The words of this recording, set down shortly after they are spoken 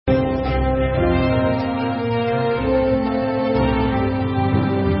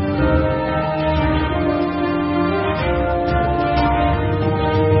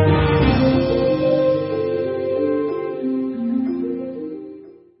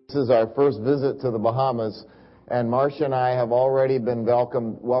This is our first visit to the Bahamas, and Marcia and I have already been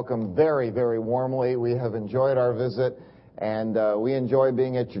welcomed very, very warmly. We have enjoyed our visit, and we enjoy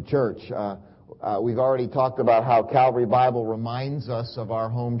being at your church. We've already talked about how Calvary Bible reminds us of our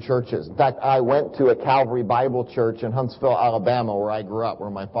home churches. In fact, I went to a Calvary Bible church in Huntsville, Alabama, where I grew up, where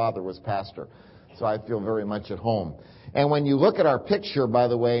my father was pastor. So I feel very much at home. And when you look at our picture, by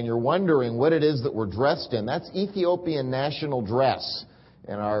the way, and you're wondering what it is that we're dressed in, that's Ethiopian national dress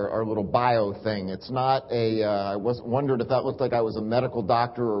in our little bio thing. It's not I wondered if that looked like I was a medical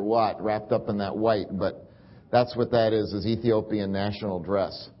doctor or what, wrapped up in that white, but that's what that is Ethiopian national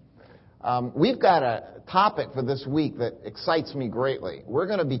dress. We've got a topic for this week that excites me greatly. We're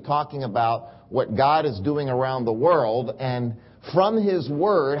going to be talking about what God is doing around the world and from His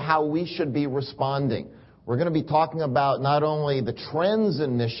Word, how we should be responding. We're going to be talking about not only the trends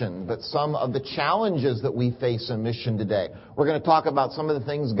in mission, but some of the challenges that we face in mission today. We're going to talk about some of the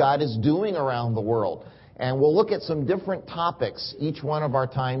things God is doing around the world. And we'll look at some different topics each one of our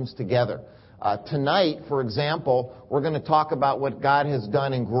times together. Tonight, for example, we're going to talk about what God has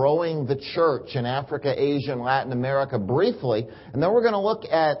done in growing the church in Africa, Asia, and Latin America briefly. And then we're going to look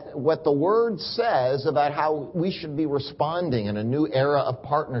at what the Word says about how we should be responding in a new era of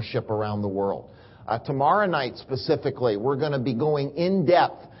partnership around the world. Tomorrow night specifically, we're going to be going in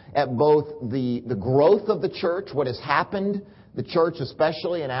depth at both the growth of the church, what has happened, the church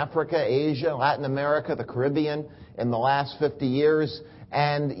especially in Africa, Asia, Latin America, the Caribbean in the last 50 years,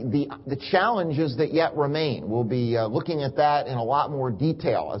 and the challenges that yet remain. We'll be looking at that in a lot more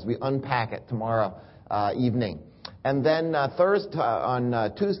detail as we unpack it tomorrow evening. And then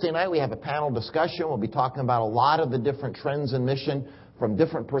on Tuesday night, we have a panel discussion. We'll be talking about a lot of the different trends in mission from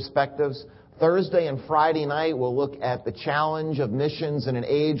different perspectives. Thursday and Friday night, we'll look at the challenge of missions in an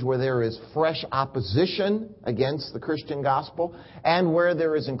age where there is fresh opposition against the Christian gospel and where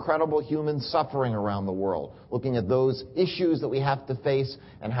there is incredible human suffering around the world, looking at those issues that we have to face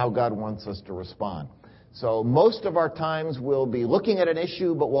and how God wants us to respond. So most of our times we'll be looking at an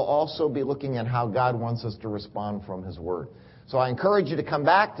issue, but we'll also be looking at how God wants us to respond from His Word. So I encourage you to come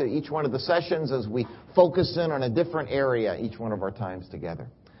back to each one of the sessions as we focus in on a different area each one of our times together.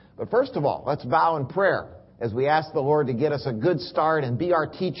 But first of all, let's bow in prayer as we ask the Lord to get us a good start and be our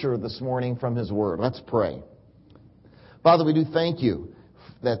teacher this morning from His Word. Let's pray. Father, we do thank You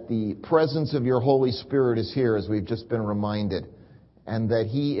that the presence of Your Holy Spirit is here, as we've just been reminded, and that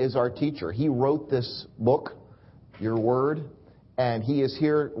He is our teacher. He wrote this book, Your Word, and He is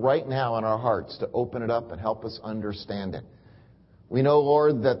here right now in our hearts to open it up and help us understand it. We know,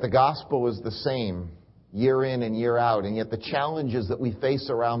 Lord, that the gospel is the same year in and year out, and yet the challenges that we face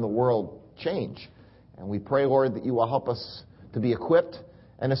around the world change. And we pray, Lord, that You will help us to be equipped,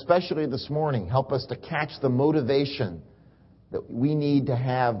 and especially this morning, help us to catch the motivation that we need to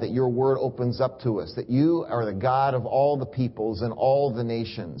have, that Your Word opens up to us, that You are the God of all the peoples and all the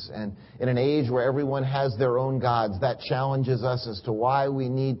nations. And in an age where everyone has their own gods, that challenges us as to why we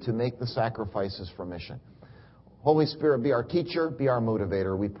need to make the sacrifices for mission. Holy Spirit, be our teacher, be our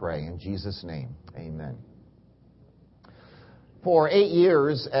motivator, we pray. In Jesus' name, amen. For 8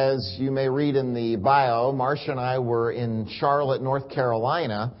 years, as you may read in the bio, Marcia and I were in Charlotte, North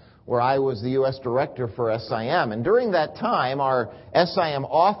Carolina, where I was the U.S. Director for SIM. And during that time, our SIM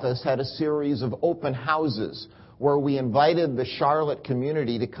office had a series of open houses where we invited the Charlotte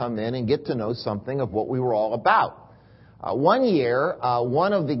community to come in and get to know something of what we were all about. One year,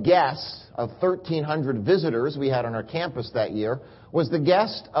 one of the guests of 1,300 visitors we had on our campus that year was the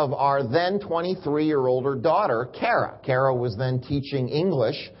guest of our then 23-year-older daughter, Kara. Kara was then teaching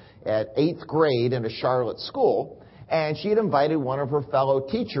English at 8th grade in a Charlotte school, and she had invited one of her fellow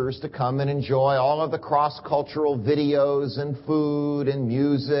teachers to come and enjoy all of the cross-cultural videos and food and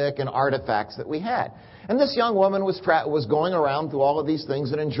music and artifacts that we had. And this young woman was going around through all of these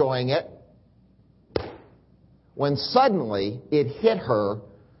things and enjoying it, when suddenly it hit her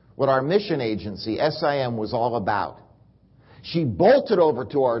what our mission agency, SIM, was all about. She bolted over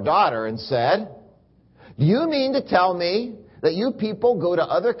to our daughter and said, "Do you mean to tell me that you people go to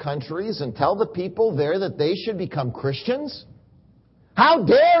other countries and tell the people there that they should become Christians? How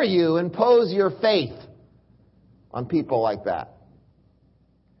dare you impose your faith on people like that?"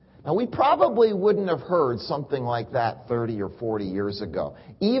 Now, we probably wouldn't have heard something like that 30 or 40 years ago,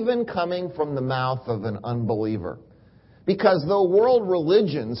 even coming from the mouth of an unbeliever. Because though world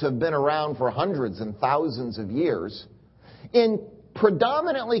religions have been around for hundreds and thousands of years, in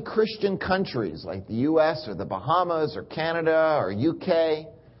predominantly Christian countries like the U.S. or the Bahamas or Canada or UK,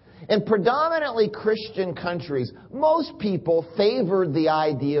 in predominantly Christian countries, most people favored the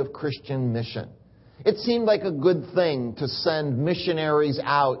idea of Christian mission. It seemed like a good thing to send missionaries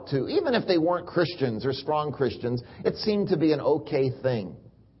out to, even if they weren't Christians or strong Christians, it seemed to be an okay thing.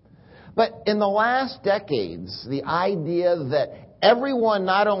 But in the last decades, the idea that everyone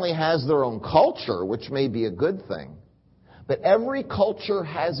not only has their own culture, which may be a good thing, but every culture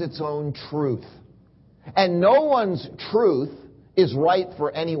has its own truth. And no one's truth is right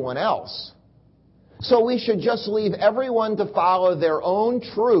for anyone else. So we should just leave everyone to follow their own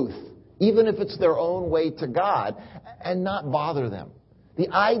truth, even if it's their own way to God, and not bother them. The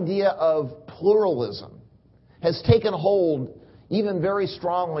idea of pluralism has taken hold even very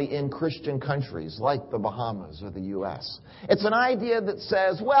strongly in Christian countries like the Bahamas or the U.S. It's an idea that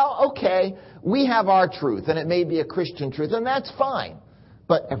says, well, okay, we have our truth, and it may be a Christian truth, and that's fine.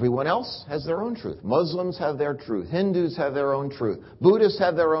 But everyone else has their own truth. Muslims have their truth. Hindus have their own truth. Buddhists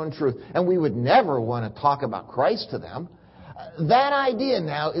have their own truth. And we would never want to talk about Christ to them. That idea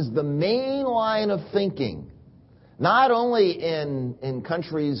now is the main line of thinking, not only in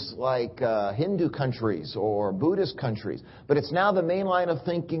countries like Hindu countries or Buddhist countries, but it's now the main line of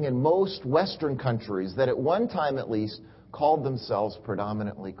thinking in most Western countries that at one time at least called themselves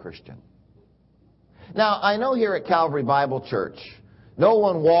predominantly Christian. Now, I know here at Calvary Bible Church, no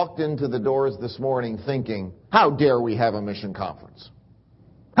one walked into the doors this morning thinking, how dare we have a mission conference?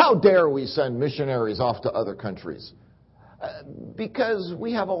 How dare we send missionaries off to other countries? Because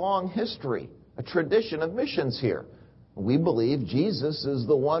we have a long history, a tradition of missions here. We believe Jesus is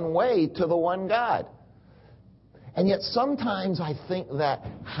the one way to the one God. And yet sometimes I think that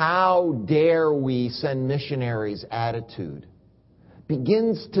how dare we send missionaries attitude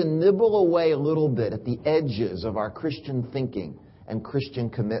begins to nibble away a little bit at the edges of our Christian thinking and Christian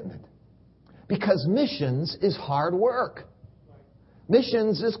commitment. Because missions is hard work.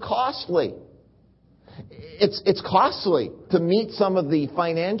 Missions is costly. It's costly to meet some of the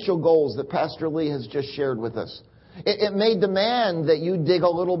financial goals that Pastor Lee has just shared with us. It may demand that you dig a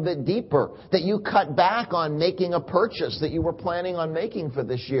little bit deeper, that you cut back on making a purchase that you were planning on making for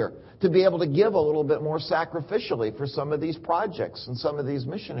this year, to be able to give a little bit more sacrificially for some of these projects and some of these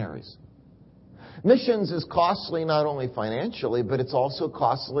missionaries. Missions is costly not only financially, but it's also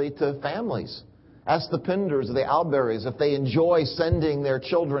costly to families. Ask the Pinders or the Alberries if they enjoy sending their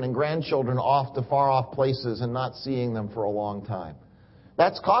children and grandchildren off to far-off places and not seeing them for a long time.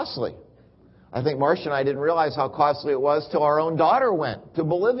 That's costly. I think Marcia and I didn't realize how costly it was till our own daughter went to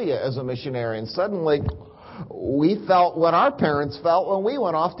Bolivia as a missionary. And suddenly, we felt what our parents felt when we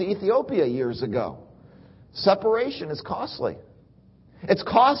went off to Ethiopia years ago. Separation is costly. It's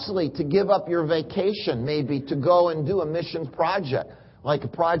costly to give up your vacation, maybe, to go and do a missions project, like a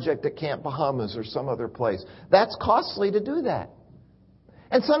project at Camp Bahamas or some other place. That's costly to do that.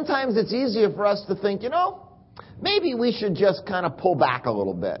 And sometimes it's easier for us to think, maybe we should just kind of pull back a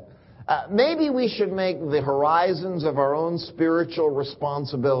little bit. Maybe we should make the horizons of our own spiritual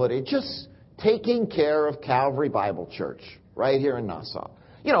responsibility just taking care of Calvary Bible Church right here in Nassau.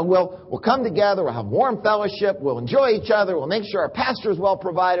 We'll come together, we'll have warm fellowship, we'll enjoy each other, we'll make sure our pastor is well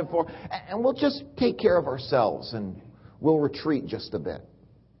provided for, and we'll just take care of ourselves and we'll retreat just a bit.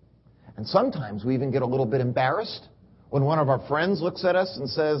 And sometimes we even get a little bit embarrassed when one of our friends looks at us and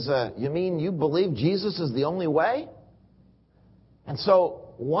says, you mean you believe Jesus is the only way? And so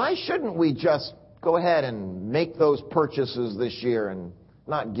why shouldn't we just go ahead and make those purchases this year and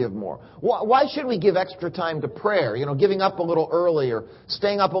not give more? Why should we give extra time to prayer? Giving up a little early or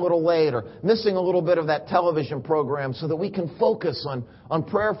staying up a little late or missing a little bit of that television program so that we can focus on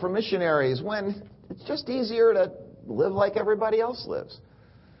prayer for missionaries when it's just easier to live like everybody else lives.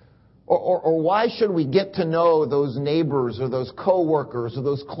 Or why should we get to know those neighbors or those co-workers or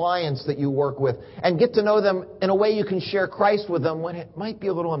those clients that you work with and get to know them in a way you can share Christ with them when it might be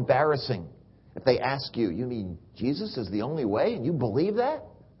a little embarrassing if they ask you, you mean Jesus is the only way and you believe that?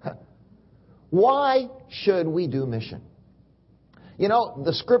 Why should we do mission?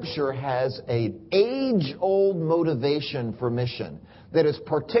 The Scripture has an age-old motivation for mission that is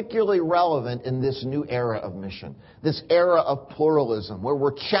particularly relevant in this new era of mission, this era of pluralism, where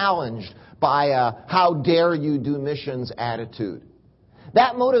we're challenged by a how dare you do missions attitude.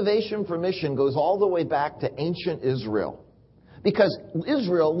 That motivation for mission goes all the way back to ancient Israel, because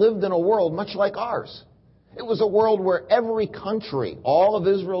Israel lived in a world much like ours. It was a world where every country, all of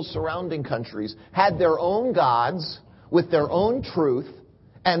Israel's surrounding countries, had their own gods with their own truth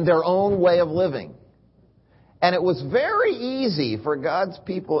and their own way of living. And it was very easy for God's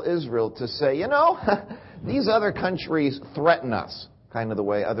people, Israel, to say, these other countries threaten us, kind of the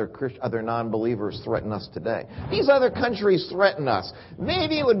way other non-believers threaten us today. These other countries threaten us.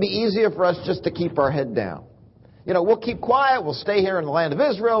 Maybe it would be easier for us just to keep our head down. We'll keep quiet. We'll stay here in the land of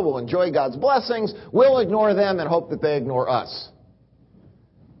Israel. We'll enjoy God's blessings. We'll ignore them and hope that they ignore us.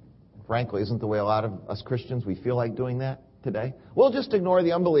 Frankly, isn't the way a lot of us Christians, we feel like doing that today? We'll just ignore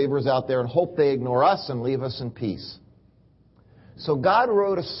the unbelievers out there and hope they ignore us and leave us in peace. So God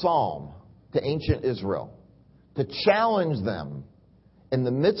wrote a psalm to ancient Israel to challenge them in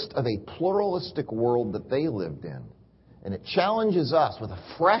the midst of a pluralistic world that they lived in. And it challenges us with a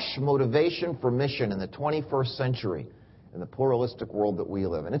fresh motivation for mission in the 21st century in the pluralistic world that we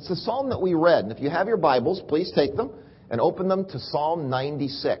live in. It's the psalm that we read. And if you have your Bibles, please take them and open them to Psalm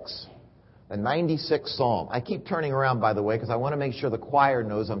 96. The 96th Psalm. I keep turning around, by the way, because I want to make sure the choir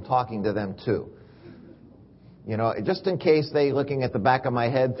knows I'm talking to them too. Just in case they, looking at the back of my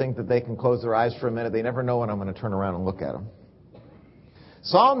head, think that they can close their eyes for a minute. They never know when I'm going to turn around and look at them.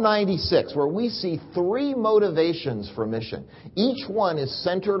 Psalm 96, where we see three motivations for mission. Each one is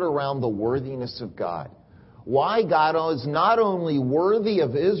centered around the worthiness of God. Why God is not only worthy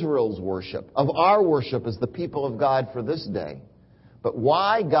of Israel's worship, of our worship as the people of God for this day, but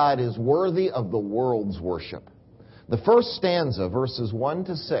why God is worthy of the world's worship. The first stanza, verses 1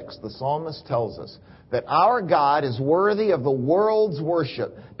 to 6, the psalmist tells us that our God is worthy of the world's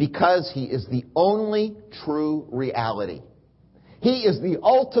worship because He is the only true reality. He is the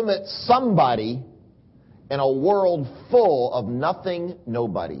ultimate somebody in a world full of nothing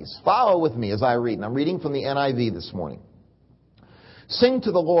nobodies. Follow with me as I read. And I'm reading from the NIV this morning. Sing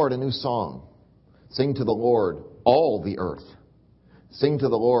to the Lord a new song. Sing to the Lord all the earth. Sing to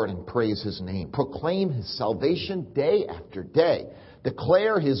the Lord and praise His name. Proclaim His salvation day after day.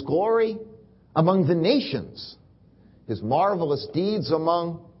 Declare His glory among the nations. His marvelous deeds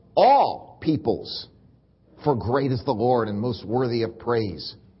among all peoples. For great is the Lord and most worthy of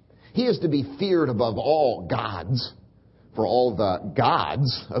praise. He is to be feared above all gods. For all the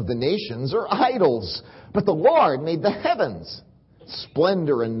gods of the nations are idols. But the Lord made the heavens.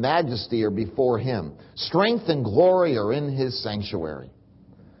 Splendor and majesty are before Him. Strength and glory are in His sanctuary.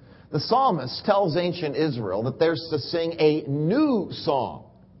 The psalmist tells ancient Israel that they're to sing a new song.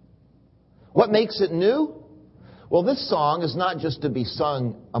 What makes it new? Well, this song is not just to be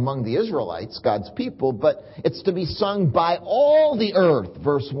sung among the Israelites, God's people, but it's to be sung by all the earth,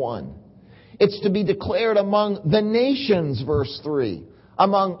 verse 1. It's to be declared among the nations, verse 3.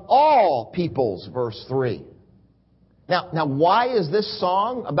 Among all peoples, verse 3. Now, why is this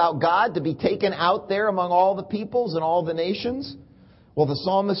song about God to be taken out there among all the peoples and all the nations? Well, the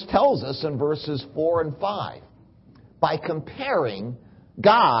psalmist tells us in verses 4 and 5. By comparing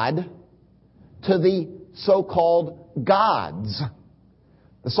God to the so-called gods.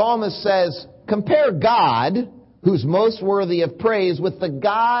 The psalmist says, compare God, who's most worthy of praise, with the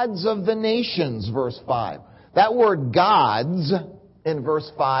gods of the nations, verse 5. That word gods in verse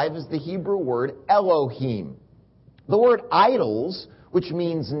 5 is the Hebrew word Elohim. The word idols, which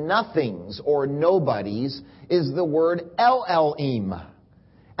means nothings or nobodies, is the word El-Elim.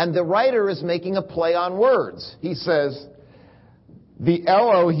 And the writer is making a play on words. He says, the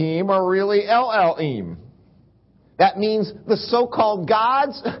Elohim are really El-Elim. That means the so-called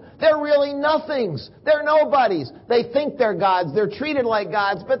gods, they're really nothings. They're nobodies. They think they're gods. They're treated like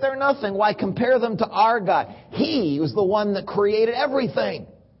gods, but they're nothing. Why compare them to our God? He was the one that created everything.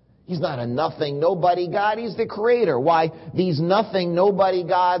 He's not a nothing, nobody God. He's the creator. Why, these nothing, nobody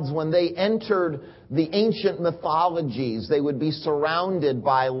gods, when they entered the ancient mythologies, they would be surrounded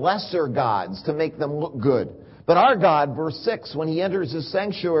by lesser gods to make them look good. But our God, verse 6, when He enters His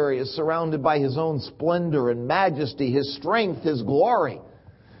sanctuary, is surrounded by His own splendor and majesty, His strength, His glory.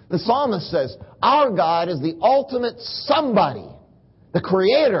 The psalmist says, our God is the ultimate somebody, the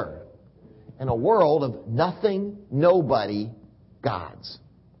creator, in a world of nothing, nobody gods.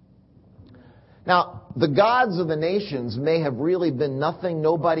 Now, the gods of the nations may have really been nothing,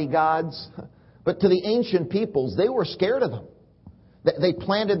 nobody gods, but to the ancient peoples, they were scared of them. They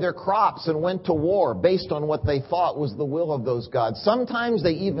planted their crops and went to war based on what they thought was the will of those gods. Sometimes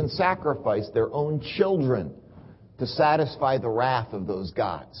they even sacrificed their own children to satisfy the wrath of those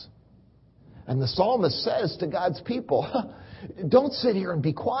gods. And the psalmist says to God's people, don't sit here and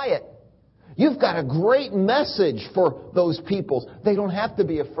be quiet. You've got a great message for those peoples. They don't have to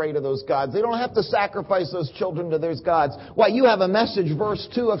be afraid of those gods. They don't have to sacrifice those children to those gods. Why, you have a message, verse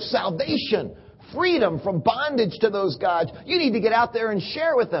 2, of salvation. Freedom from bondage to those gods. You need to get out there and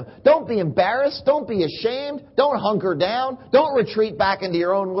share with them. Don't be embarrassed. Don't be ashamed. Don't hunker down. Don't retreat back into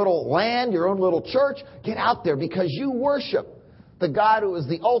your own little land, your own little church. Get out there because you worship the God who is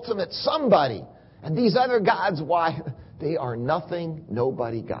the ultimate somebody. And these other gods, why? They are nothing,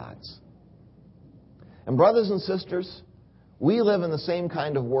 nobody gods. And brothers and sisters, We live in the same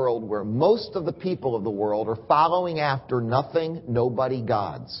kind of world where most of the people of the world are following after nothing, nobody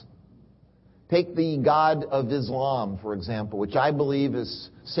gods. Take the God of Islam, for example, which I believe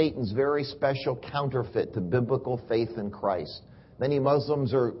is Satan's very special counterfeit to biblical faith in Christ. Many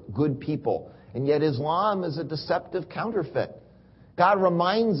Muslims are good people, and yet Islam is a deceptive counterfeit. God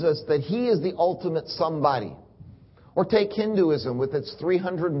reminds us that He is the ultimate somebody. Or take Hinduism with its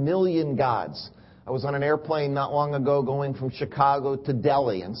 300 million gods. I was on an airplane not long ago going from Chicago to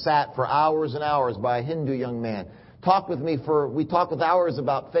Delhi and sat for hours and hours by a Hindu young man. We talked with hours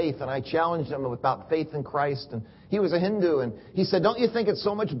about faith, and I challenged him about faith in Christ. And he was a Hindu, and he said, don't you think it's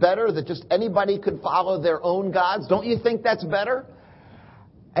so much better that just anybody could follow their own gods? Don't you think that's better?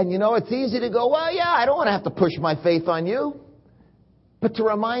 And it's easy to go, well, yeah, I don't want to have to push my faith on you. But to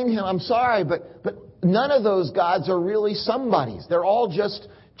remind him, I'm sorry, but none of those gods are really somebodies. They're all just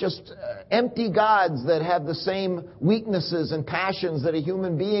empty gods that have the same weaknesses and passions that a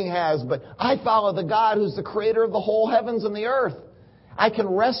human being has. But I follow the God who's the creator of the whole heavens and the earth. I can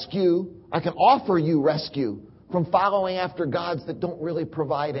offer you rescue from following after gods that don't really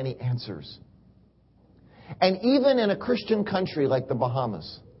provide any answers. And even in a Christian country like the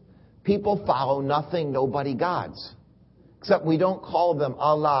Bahamas, people follow nothing, nobody gods. Except we don't call them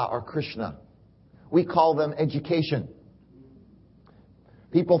Allah or Krishna. We call them education.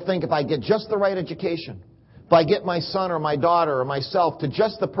 People think if I get just the right education, if I get my son or my daughter or myself to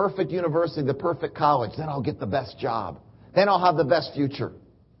just the perfect university, the perfect college, then I'll get the best job. Then I'll have the best future.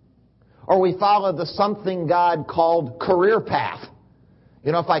 Or we follow the something God called career path.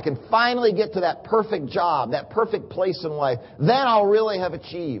 If I can finally get to that perfect job, that perfect place in life, then I'll really have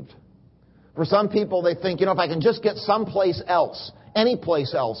achieved. For some people, they think, if I can just get someplace else, any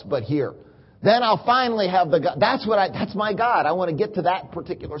place else but here, then I'll finally have the God. That's my God. I want to get to that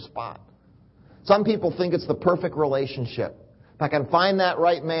particular spot. Some people think it's the perfect relationship. If I can find that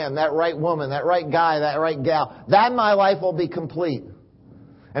right man, that right woman, that right guy, that right gal, then my life will be complete.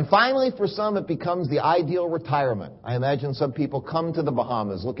 And finally, for some, it becomes the ideal retirement. I imagine some people come to the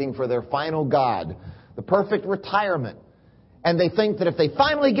Bahamas looking for their final God, the perfect retirement. And they think that if they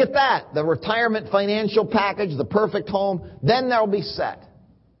finally get that, the retirement financial package, the perfect home, then they'll be set.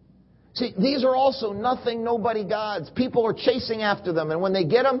 See, these are also nothing, nobody gods. People are chasing after them, and when they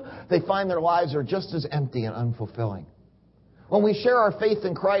get them, they find their lives are just as empty and unfulfilling. When we share our faith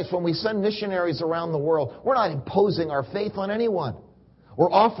in Christ, when we send missionaries around the world, we're not imposing our faith on anyone.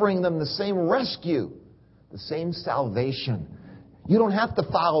 We're offering them the same rescue, the same salvation. You don't have to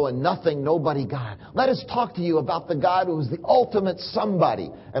follow a nothing, nobody God. Let us talk to you about the God who is the ultimate somebody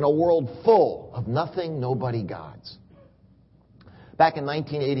in a world full of nothing, nobody gods. Back in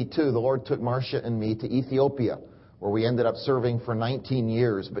 1982, the Lord took Marcia and me to Ethiopia, where we ended up serving for 19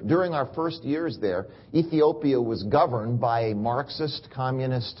 years. But during our first years there, Ethiopia was governed by a Marxist,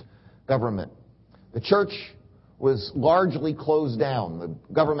 communist government. The church was largely closed down.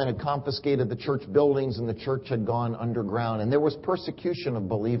 The government had confiscated the church buildings, and the church had gone underground. And there was persecution of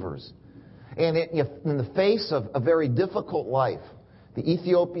believers. And in the face of a very difficult life, the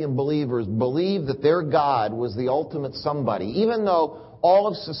Ethiopian believers believed that their God was the ultimate somebody, even though all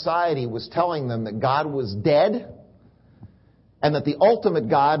of society was telling them that God was dead and that the ultimate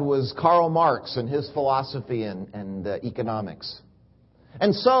God was Karl Marx and his philosophy and economics.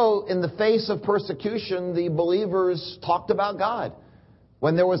 And so, in the face of persecution, the believers talked about God.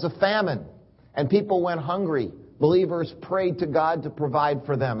 When there was a famine and people went hungry, believers prayed to God to provide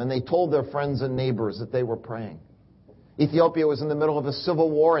for them, and they told their friends and neighbors that they were praying. Ethiopia was in the middle of a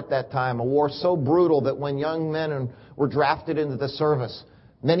civil war at that time, a war so brutal that when young men were drafted into the service,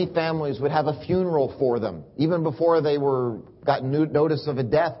 many families would have a funeral for them, even before they got notice of a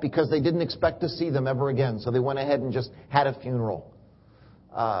death, because they didn't expect to see them ever again. So they went ahead and just had a funeral.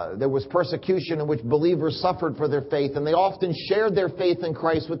 There was persecution in which believers suffered for their faith, and they often shared their faith in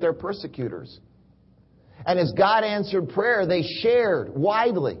Christ with their persecutors. And as God answered prayer, they shared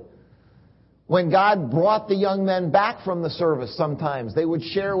widely. When God brought the young men back from the service sometimes, they would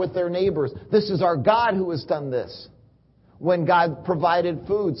share with their neighbors, this is our God who has done this. When God provided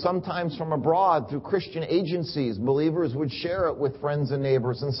food, sometimes from abroad through Christian agencies, believers would share it with friends and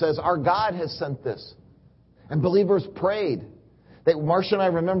neighbors and says, our God has sent this. And believers prayed. Marcia and I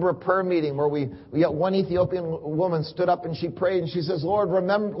remember a prayer meeting where we got one Ethiopian woman stood up and she prayed and she says, Lord,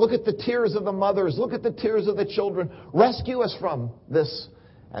 remember, look at the tears of the mothers, look at the tears of the children, rescue us from this.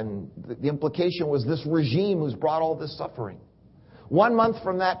 And the implication was this regime who's brought all this suffering. 1 month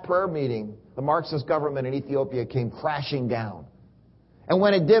from that prayer meeting, the Marxist government in Ethiopia came crashing down. And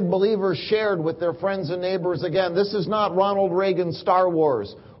when it did, believers shared with their friends and neighbors again. This is not Ronald Reagan's Star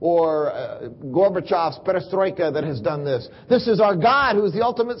Wars or Gorbachev's Perestroika that has done this. This is our God who is the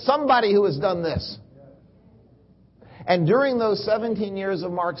ultimate somebody who has done this. And during those 17 years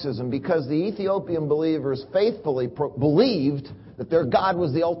of Marxism, because the Ethiopian believers faithfully believed that their God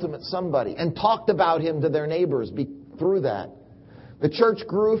was the ultimate somebody and talked about him to their neighbors through that, the church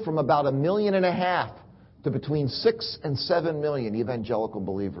grew from about 1.5 million to between 6 and 7 million evangelical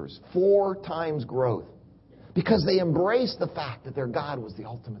believers. 4 times growth. Because they embraced the fact that their God was the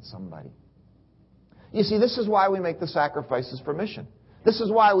ultimate somebody. You see, this is why we make the sacrifices for mission. This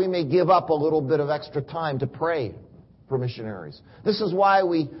is why we may give up a little bit of extra time to pray for missionaries. This is why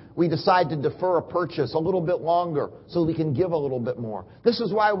we decide to defer a purchase a little bit longer so we can give a little bit more. This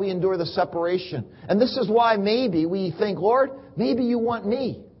is why we endure the separation. And this is why maybe we think, Lord, maybe you want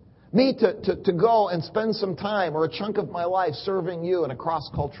me to go and spend some time or a chunk of my life serving you in a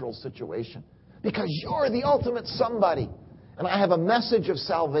cross-cultural situation. Because you're the ultimate somebody. And I have a message of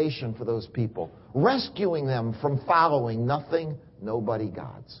salvation for those people, rescuing them from following nothing, nobody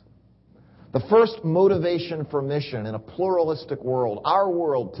gods. The first motivation for mission in a pluralistic world, our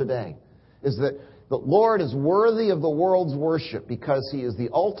world today, is that the Lord is worthy of the world's worship because he is the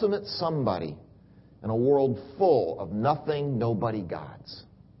ultimate somebody in a world full of nothing, nobody gods.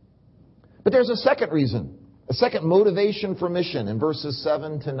 But there's a second reason, a second motivation for mission in verses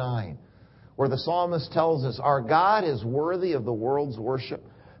 7 to 9, where the psalmist tells us our God is worthy of the world's worship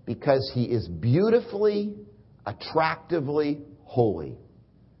because he is beautifully, attractively holy.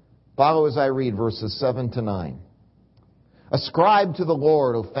 Follow as I read verses 7 to 9. Ascribe to the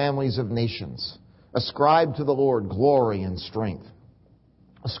Lord, O families of nations. Ascribe to the Lord glory and strength.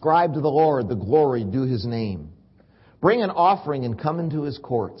 Ascribe to the Lord the glory due his name. Bring an offering and come into his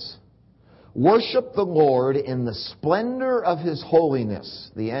courts. Worship the Lord in the splendor of his holiness.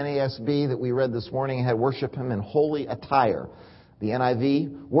 The NASB that we read this morning had worship him in holy attire. The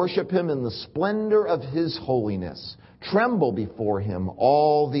NIV, worship him in the splendor of his holiness. Tremble before him,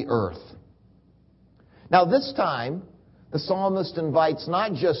 all the earth. Now this time, the psalmist invites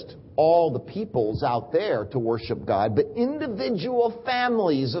not just all the peoples out there to worship God, but individual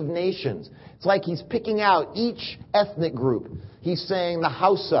families of nations. It's like he's picking out each ethnic group. He's saying the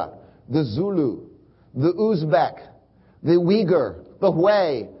Hausa, the Zulu, the Uzbek, the Uyghur, the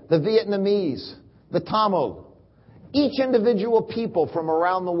Hui, the Vietnamese, the Tamil. Each individual people from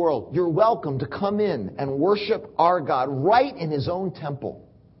around the world, you're welcome to come in and worship our God right in his own temple.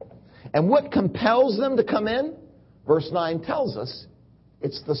 And what compels them to come in? Verse 9 tells us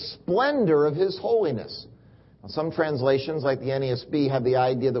it's the splendor of his holiness. Now, some translations, like the NASB, have the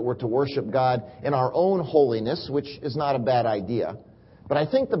idea that we're to worship God in our own holiness, which is not a bad idea. But I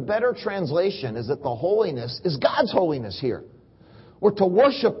think the better translation is that the holiness is God's holiness here. We're to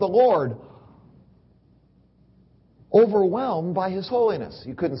worship the Lord overwhelmed by his holiness.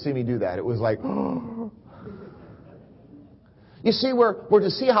 You couldn't see me do that. It was like, You see, we're to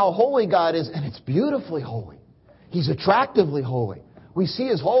see how holy God is, and it's beautifully holy. He's attractively holy. We see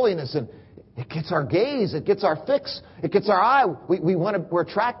his holiness, and it gets our gaze, it gets our fix, it gets our eye. We're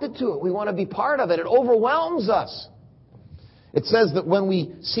attracted to it. We want to be part of it. It overwhelms us. It says that when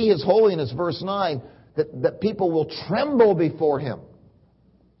we see his holiness, verse 9, that people will tremble before him.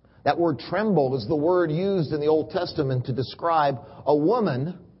 That word tremble is the word used in the Old Testament to describe a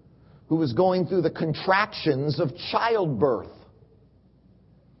woman who was going through the contractions of childbirth.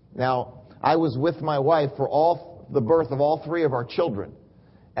 Now, I was with my wife for the birth of all 3 of our children.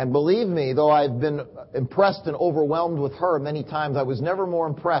 And believe me, though I've been impressed and overwhelmed with her many times, I was never more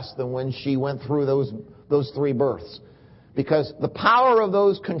impressed than when she went through those 3 births. Because the power of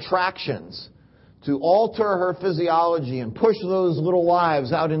those contractions to alter her physiology and push those little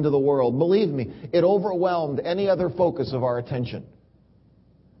lives out into the world, believe me, it overwhelmed any other focus of our attention.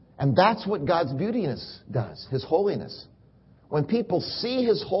 And that's what God's beautiness does, his holiness. When people see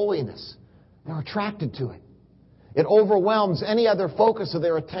his holiness, they're attracted to it. It overwhelms any other focus of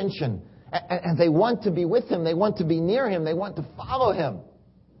their attention. And they want to be with him. They want to be near him. They want to follow him.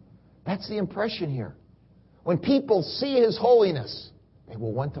 That's the impression here. When people see his holiness, they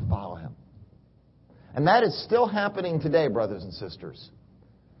will want to follow him. And that is still happening today, brothers and sisters.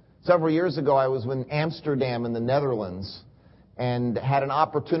 Several years ago, I was in Amsterdam in the Netherlands and had an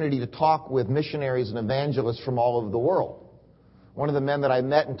opportunity to talk with missionaries and evangelists from all over the world. One of the men that I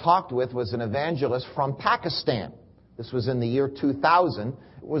met and talked with was an evangelist from Pakistan. This was in the year 2000. It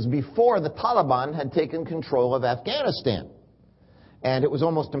was before the Taliban had taken control of Afghanistan. And it was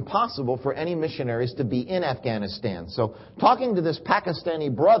almost impossible for any missionaries to be in Afghanistan. So talking to this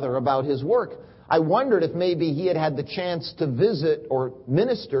Pakistani brother about his work, I wondered if maybe he had had the chance to visit or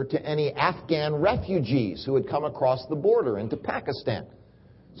minister to any Afghan refugees who had come across the border into Pakistan.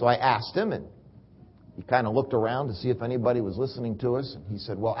 So I asked him, and he kind of looked around to see if anybody was listening to us. And he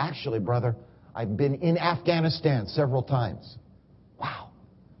said, well, actually, brother, I've been in Afghanistan several times. Wow.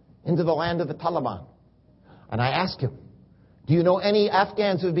 Into the land of the Taliban. And I asked him, do you know any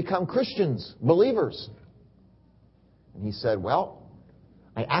Afghans who have become Christians, believers? And he said, well,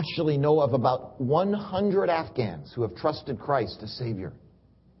 I actually know of about 100 Afghans who have trusted Christ as Savior.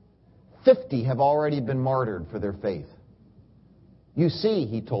 50 have already been martyred for their faith. You see,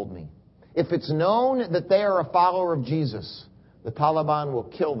 he told me, if it's known that they are a follower of Jesus, the Taliban will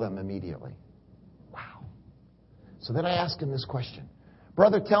kill them immediately. Wow. So then I asked him this question.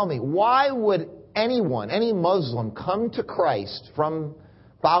 Brother, tell me, why would anyone, any Muslim, come to Christ from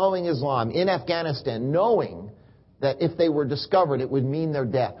following Islam in Afghanistan knowing that if they were discovered, it would mean their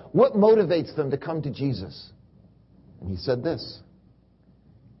death? What motivates them to come to Jesus? And he said this: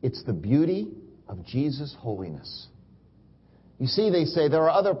 it's the beauty of Jesus' holiness. You see, they say there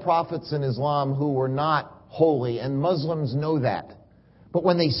are other prophets in Islam who were not holy, and Muslims know that. But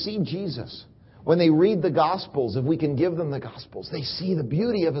when they see Jesus, when they read the Gospels, if we can give them the Gospels, they see the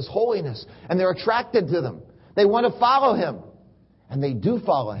beauty of His holiness, and they're attracted to them. They want to follow Him, and they do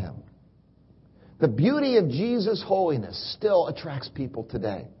follow Him. The beauty of Jesus' holiness still attracts people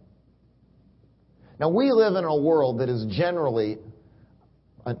today. Now, we live in a world that is generally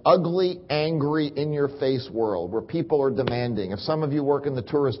an ugly, angry, in-your-face world where people are demanding. If some of you work in the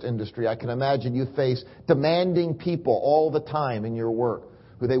tourist industry, I can imagine you face demanding people all the time in your work,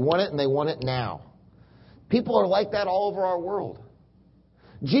 who they want it and they want it now. People are like that all over our world.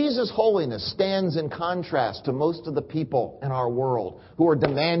 Jesus' holiness stands in contrast to most of the people in our world who are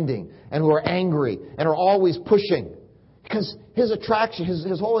demanding and who are angry and are always pushing. Because His attraction,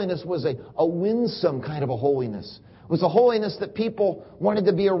 His holiness was a winsome kind of a holiness. It was a holiness that people wanted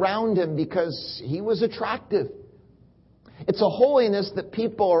to be around Him because He was attractive. It's a holiness that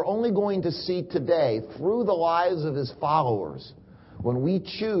people are only going to see today through the lives of His followers when we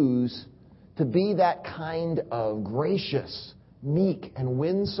choose to be that kind of gracious, meek, and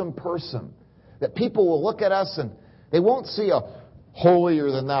winsome person that people will look at us and they won't see a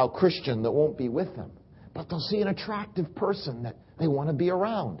holier-than-thou Christian that won't be with them, but they'll see an attractive person that they want to be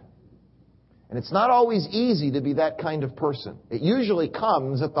around. And it's not always easy to be that kind of person. It usually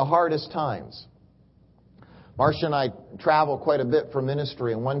comes at the hardest times. Marcia and I travel quite a bit for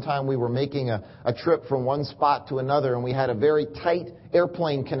ministry, and one time we were making a trip from one spot to another, and we had a very tight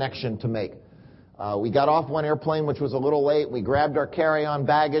airplane connection to make. We got off one airplane, which was a little late. We grabbed our carry-on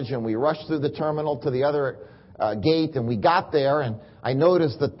baggage, and we rushed through the terminal to the other gate, and we got there, and I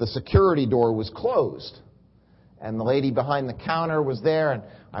noticed that the security door was closed. And the lady behind the counter was there, and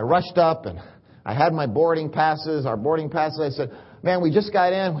I rushed up, and I had my boarding passes, our boarding passes. I said, man, we just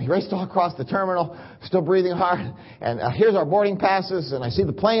got in. We raced all across the terminal, still breathing hard. And here's our boarding passes, and I see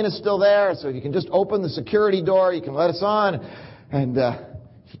the plane is still there, so you can just open the security door. You can let us on. And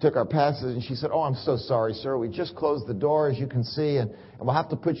she took our passes, and she said, oh, I'm so sorry, sir. We just closed the door, as you can see, and we'll have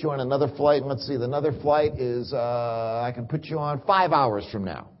to put you on another flight. And let's see, the another flight is, I can put you on 5 hours from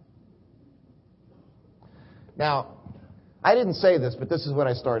now. Now, I didn't say this, but this is what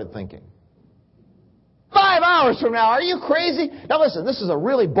I started thinking. 5 hours from now? Are you crazy? Now listen, this is a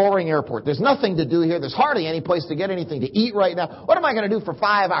really boring airport. There's nothing to do here. There's hardly any place to get anything to eat right now. What am I going to do for 5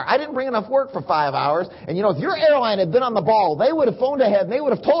 hours? I didn't bring enough work for 5 hours. And you know, if your airline had been on the ball, they would have phoned ahead and they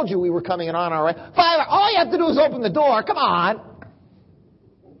would have told you we were coming in on all right. 5 hours. All you have to do is open the door. Come on.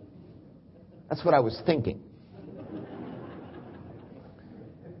 That's what I was thinking.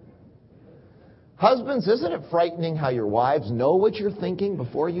 Husbands, isn't it frightening how your wives know what you're thinking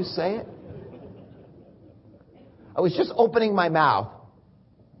before you say it? I was just opening my mouth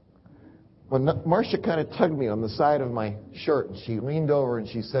when Marcia kind of tugged me on the side of my shirt, and she leaned over and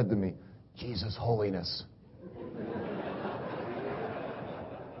she said to me, Jesus' holiness.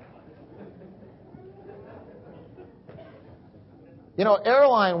 You know,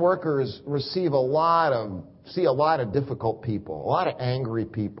 airline workers see a lot of difficult people, a lot of angry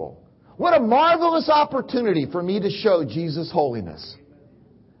people. What a marvelous opportunity for me to show Jesus' holiness.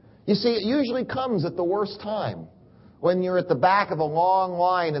 You see, it usually comes at the worst time. When you're at the back of a long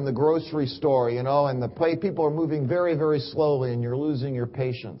line in the grocery store, you know, and the people are moving very, very slowly and you're losing your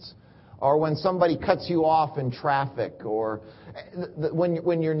patience. Or when somebody cuts you off in traffic, or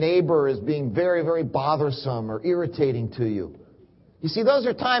when your neighbor is being very, very bothersome or irritating to you. You see, those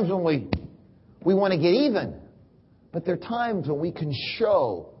are times when we want to get even. But they're times when we can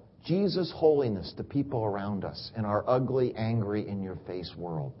show Jesus' holiness to people around us in our ugly, angry, in-your-face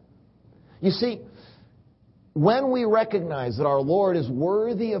world. You see, when we recognize that our Lord is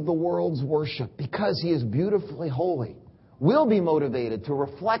worthy of the world's worship because He is beautifully holy, we'll be motivated to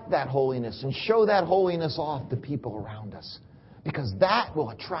reflect that holiness and show that holiness off to people around us, because that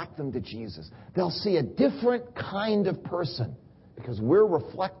will attract them to Jesus. They'll see a different kind of person because we're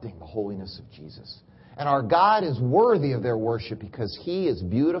reflecting the holiness of Jesus. And our God is worthy of their worship because He is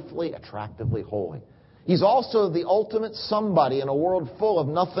beautifully, attractively holy. He's also the ultimate somebody in a world full of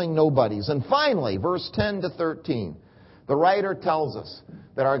nothing nobodies. And finally, verse 10 to 13, the writer tells us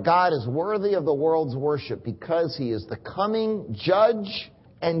that our God is worthy of the world's worship because He is the coming judge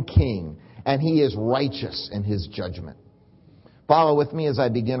and king, and He is righteous in His judgment. Follow with me as I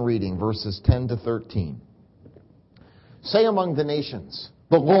begin reading verses 10 to 13. Say among the nations,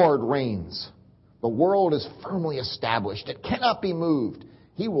 the Lord reigns. The world is firmly established. It cannot be moved.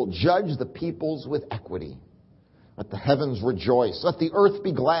 He will judge the peoples with equity. Let the heavens rejoice. Let the earth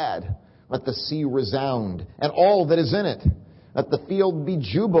be glad. Let the sea resound, and all that is in it. Let the field be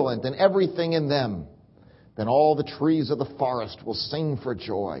jubilant, and everything in them. Then all the trees of the forest will sing for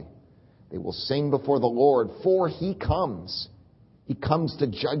joy. They will sing before the Lord, for He comes. He comes to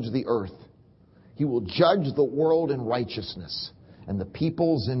judge the earth. He will judge the world in righteousness, and the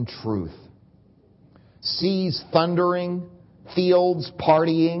peoples in truth. Seas thundering, fields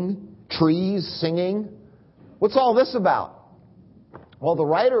partying, trees singing. What's all this about? Well, the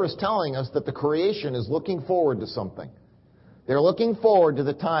writer is telling us that the creation is looking forward to something. They're looking forward to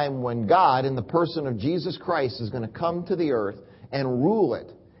the time when God, in the person of Jesus Christ, is going to come to the earth and rule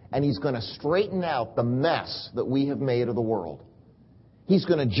it. And He's going to straighten out the mess that we have made of the world. He's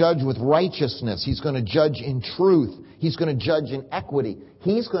going to judge with righteousness. He's going to judge in truth. He's going to judge in equity.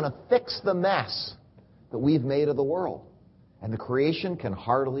 He's going to fix the mess that we've made of the world. And the creation can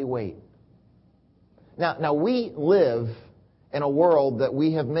hardly wait. Now we live in a world that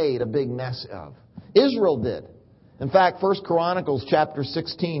we have made a big mess of. Israel did. In fact, 1 Chronicles chapter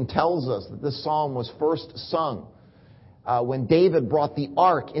 16 tells us that this psalm was first sung when David brought the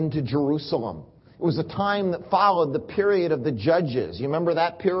ark into Jerusalem. It was a time that followed the period of the judges. You remember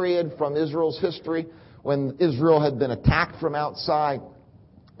that period from Israel's history when Israel had been attacked from outside?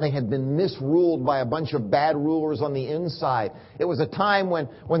 They had been misruled by a bunch of bad rulers on the inside. It was a time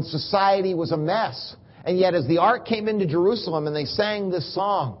when society was a mess. And yet as the ark came into Jerusalem and they sang this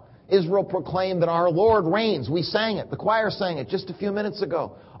song, Israel proclaimed that our Lord reigns. We sang it. The choir sang it just a few minutes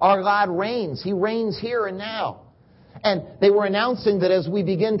ago. Our God reigns. He reigns here and now. And they were announcing that as we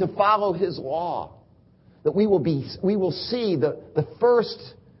begin to follow His law, that we will see the first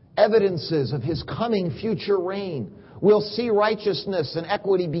evidences of His coming future reign. We'll see righteousness and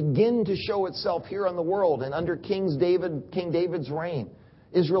equity begin to show itself here on the world. And under King David's reign,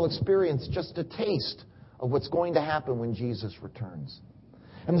 Israel experienced just a taste of what's going to happen when Jesus returns.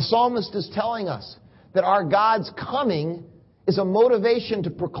 And the psalmist is telling us that our God's coming is a motivation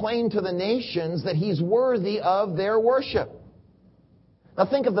to proclaim to the nations that He's worthy of their worship. Now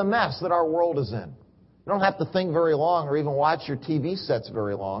think of the mess that our world is in. You don't have to think very long or even watch your TV sets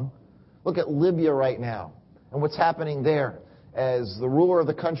very long. Look at Libya right now and what's happening there as the ruler of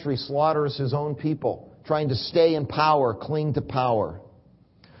the country slaughters his own people, trying to stay in power, cling to power.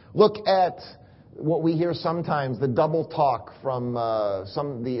 Look at what we hear sometimes, the double talk from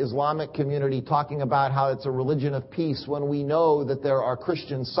the Islamic community talking about how it's a religion of peace when we know that there are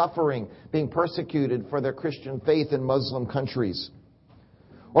Christians suffering, being persecuted for their Christian faith in Muslim countries.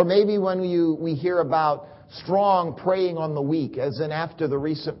 Or maybe when we hear about strong preying on the weak, as in after the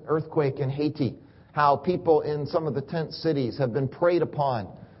recent earthquake in Haiti, how people in some of the tent cities have been preyed upon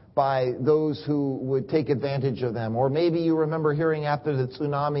by those who would take advantage of them. Or maybe you remember hearing after the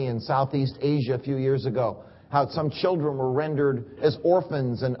tsunami in Southeast Asia a few years ago, how some children were rendered as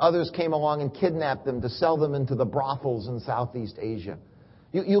orphans and others came along and kidnapped them to sell them into the brothels in Southeast Asia.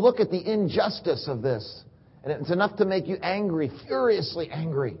 You look at the injustice of this, and it's enough to make you angry, furiously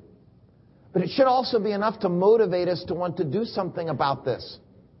angry. But it should also be enough to motivate us to want to do something about this.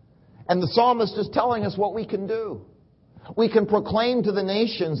 And the psalmist is telling us what we can do. We can proclaim to the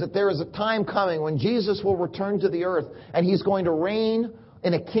nations that there is a time coming when Jesus will return to the earth and He's going to reign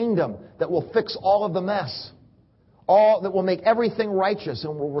in a kingdom that will fix all of the mess, all that will make everything righteous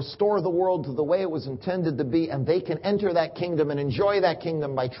and will restore the world to the way it was intended to be, and they can enter that kingdom and enjoy that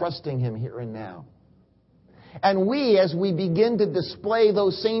kingdom by trusting Him here and now. And we, as we begin to display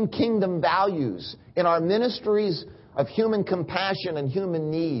those same kingdom values in our ministries of human compassion and human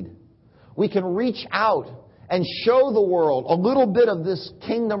need, we can reach out and show the world a little bit of this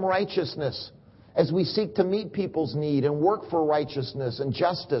kingdom righteousness as we seek to meet people's need and work for righteousness and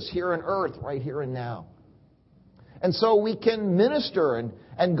justice here on earth, right here and now. And so we can minister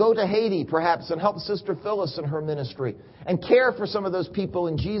and go to Haiti, perhaps, and help Sister Phyllis in her ministry and care for some of those people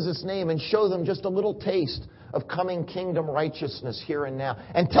in Jesus' name and show them just a little taste of coming kingdom righteousness here and now.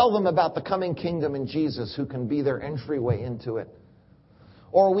 And tell them about the coming kingdom in Jesus, who can be their entryway into it.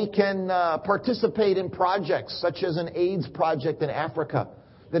 Or we can participate in projects such as an AIDS project in Africa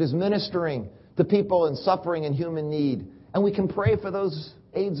that is ministering to people in suffering and human need. And we can pray for those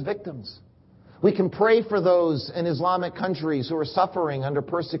AIDS victims. We can pray for those in Islamic countries who are suffering under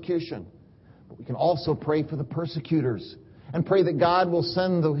persecution. But we can also pray for the persecutors and pray that God will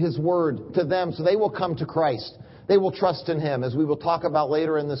send His word to them so they will come to Christ. They will trust in Him, as we will talk about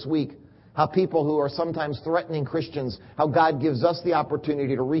later in this week. How people who are sometimes threatening Christians, how God gives us the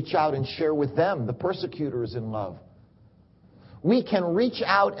opportunity to reach out and share with them, the persecutors, in love. We can reach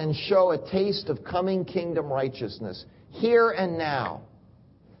out and show a taste of coming kingdom righteousness here and now,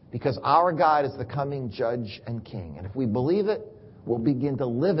 because our God is the coming judge and king. And if we believe it, we'll begin to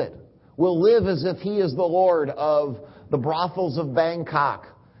live it. We'll live as if He is the Lord of the brothels of Bangkok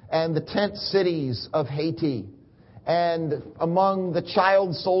and the tent cities of Haiti, and among the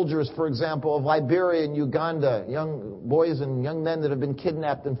child soldiers, for example, of Liberia and Uganda, young boys and young men that have been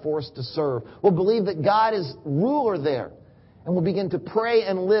kidnapped and forced to serve. We'll believe that God is ruler there, and we'll begin to pray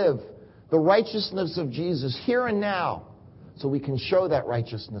and live the righteousness of Jesus here and now, so we can show that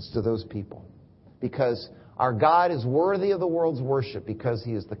righteousness to those people. Because our God is worthy of the world's worship, because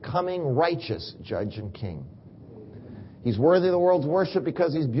He is the coming righteous judge and king. He's worthy of the world's worship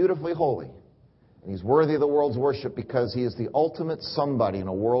because He's beautifully holy. And He's worthy of the world's worship because He is the ultimate somebody in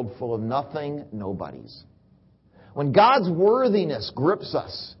a world full of nothing, nobodies. When God's worthiness grips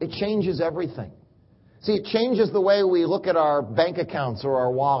us, it changes everything. See, it changes the way we look at our bank accounts or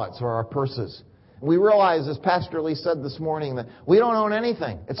our wallets or our purses. We realize, as Pastor Lee said this morning, that we don't own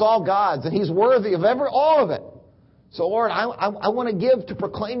anything. It's all God's, and He's worthy of all of it. So, Lord, I want to give to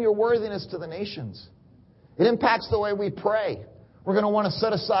proclaim Your worthiness to the nations. It impacts the way we pray. We're going to want to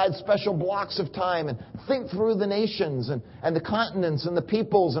set aside special blocks of time and think through the nations and the continents and the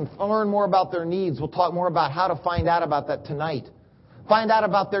peoples and learn more about their needs. We'll talk more about how to find out about that tonight. Find out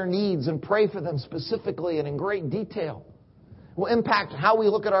about their needs and pray for them specifically and in great detail. It will impact how we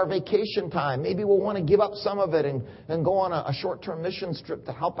look at our vacation time. Maybe we'll want to give up some of it and go on a short-term mission trip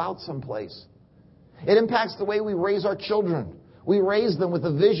to help out someplace. It impacts the way we raise our children. We raise them with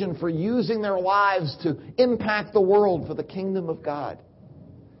a vision for using their lives to impact the world for the kingdom of God.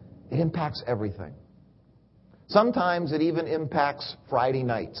 It impacts everything. Sometimes it even impacts Friday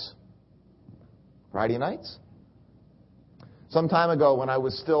nights. Friday nights? Some time ago when I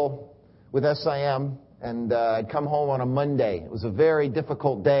was still with SIM and I'd come home on a Monday. It was a very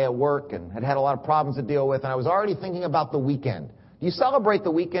difficult day at work and had a lot of problems to deal with, and I was already thinking about the weekend. Do you celebrate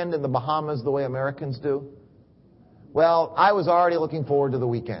the weekend in the Bahamas the way Americans do? Well, I was already looking forward to the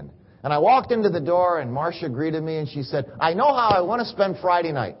weekend. And I walked into the door, and Marcia greeted me, and she said, I know how I want to spend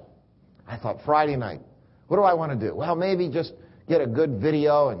Friday night. I thought, Friday night, what do I want to do? Well, maybe just get a good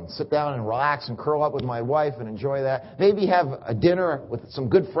video and sit down and relax and curl up with my wife and enjoy that. Maybe have a dinner with some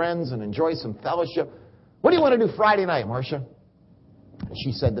good friends and enjoy some fellowship. What do you want to do Friday night, Marcia? And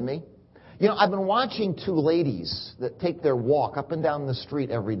she said to me, you know, I've been watching two ladies that take their walk up and down the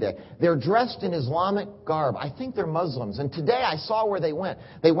street every day. They're dressed in Islamic garb. I think they're Muslims. And today I saw where they went.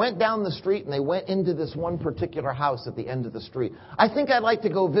 They went down the street and they went into this one particular house at the end of the street. I think I'd like to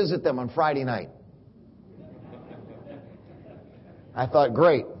go visit them on Friday night. I thought,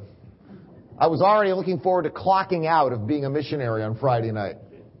 great. I was already looking forward to clocking out of being a missionary on Friday night.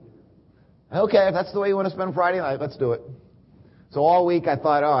 Okay, if that's the way you want to spend Friday night, let's do it. So all week I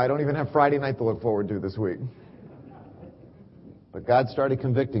thought, I don't even have Friday night to look forward to this week. But God started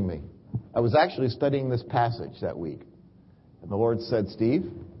convicting me. I was actually studying this passage that week. And the Lord said, Steve,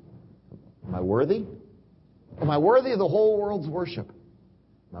 am I worthy? Am I worthy of the whole world's worship?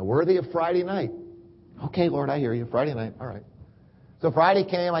 Am I worthy of Friday night? Okay, Lord, I hear you. Friday night. All right. So Friday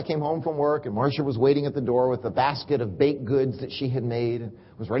came, I came home from work, and Marcia was waiting at the door with a basket of baked goods that she had made and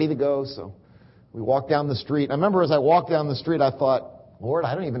was ready to go. So we walked down the street. I remember as I walked down the street, I thought, Lord,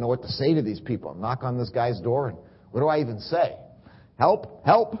 I don't even know what to say to these people. I knock on this guy's door, and what do I even say? Help,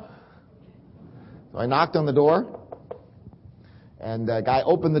 help. So I knocked on the door, and a guy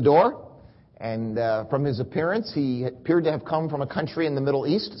opened the door, and from his appearance, he appeared to have come from a country in the Middle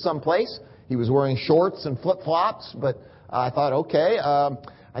East someplace. He was wearing shorts and flip-flops, but I thought, okay.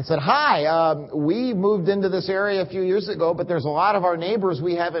 I said, hi, we moved into this area a few years ago, but there's a lot of our neighbors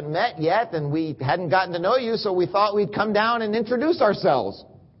we haven't met yet, and we hadn't gotten to know you, so we thought we'd come down and introduce ourselves.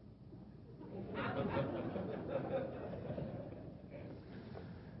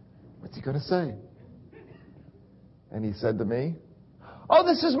 What's he going to say? And he said to me, "Oh,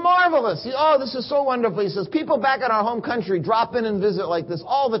 this is marvelous. Oh, this is so wonderful." He says, "People back in our home country drop in and visit like this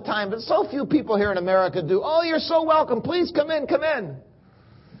all the time, but so few people here in America do. Oh, you're so welcome. Please come in, come in."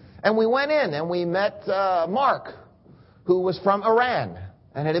 And we went in and we met Mark, who was from Iran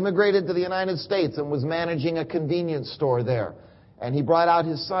and had immigrated to the United States and was managing a convenience store there. And he brought out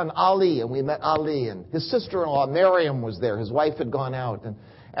his son, Ali, and we met Ali. And his sister-in-law, Miriam, was there. His wife had gone out.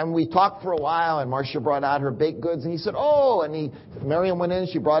 And we talked for a while, and Marcia brought out her baked goods. And he said, "Oh," and Miriam went in,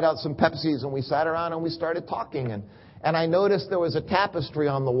 she brought out some Pepsis, and we sat around and we started talking. And I noticed there was a tapestry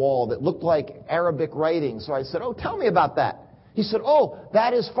on the wall that looked like Arabic writing. So I said, "Oh, tell me about that." He said, "Oh,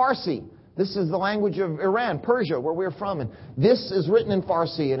 that is Farsi. This is the language of Iran, Persia, where we're from. And this is written in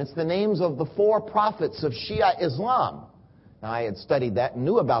Farsi, and it's the names of the 4 prophets of Shia Islam." Now, I had studied that and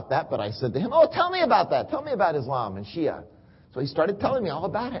knew about that, but I said to him, "Oh, tell me about that. Tell me about Islam and Shia." So he started telling me all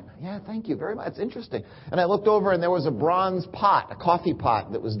about it. "Yeah, thank you very much. It's interesting." And I looked over, and there was a bronze pot, a coffee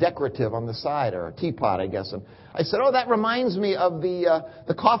pot that was decorative on the side, or a teapot, I guess. And I said, "Oh, that reminds me of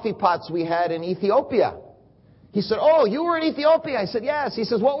the coffee pots we had in Ethiopia." He said, "Oh, you were in Ethiopia?" I said, "Yes." He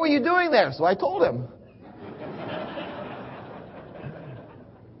says, "What were you doing there?" So I told him.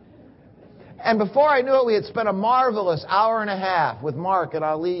 And before I knew it, we had spent a marvelous hour and a half with Mark and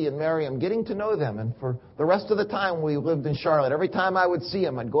Ali and Miriam, getting to know them. And for the rest of the time we lived in Charlotte, every time I would see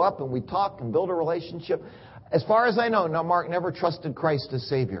him, I'd go up and we'd talk and build a relationship. As far as I know, Mark never trusted Christ as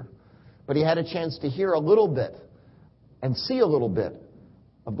Savior. But he had a chance to hear a little bit and see a little bit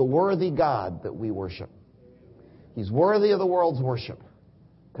of the worthy God that we worship. He's worthy of the world's worship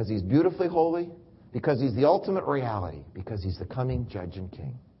because he's beautifully holy, because he's the ultimate reality, because he's the coming judge and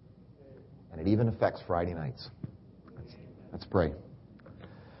king. And it even affects Friday nights. Let's pray.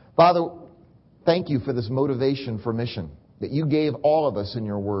 Father, thank you for this motivation for mission that you gave all of us in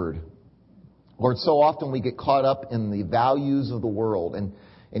your word. Lord, so often we get caught up in the values of the world, and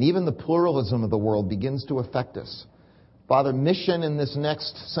even the pluralism of the world begins to affect us. Father, mission in this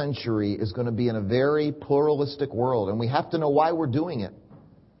next century is going to be in a very pluralistic world, and we have to know why we're doing it.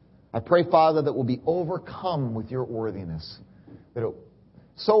 I pray, Father, that we'll be overcome with your worthiness, that it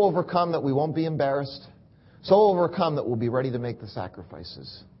so overcome that we won't be embarrassed, so overcome that we'll be ready to make the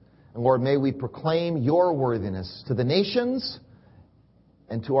sacrifices. And Lord, may we proclaim your worthiness to the nations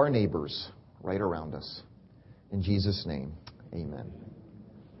and to our neighbors right around us. In Jesus' name, amen.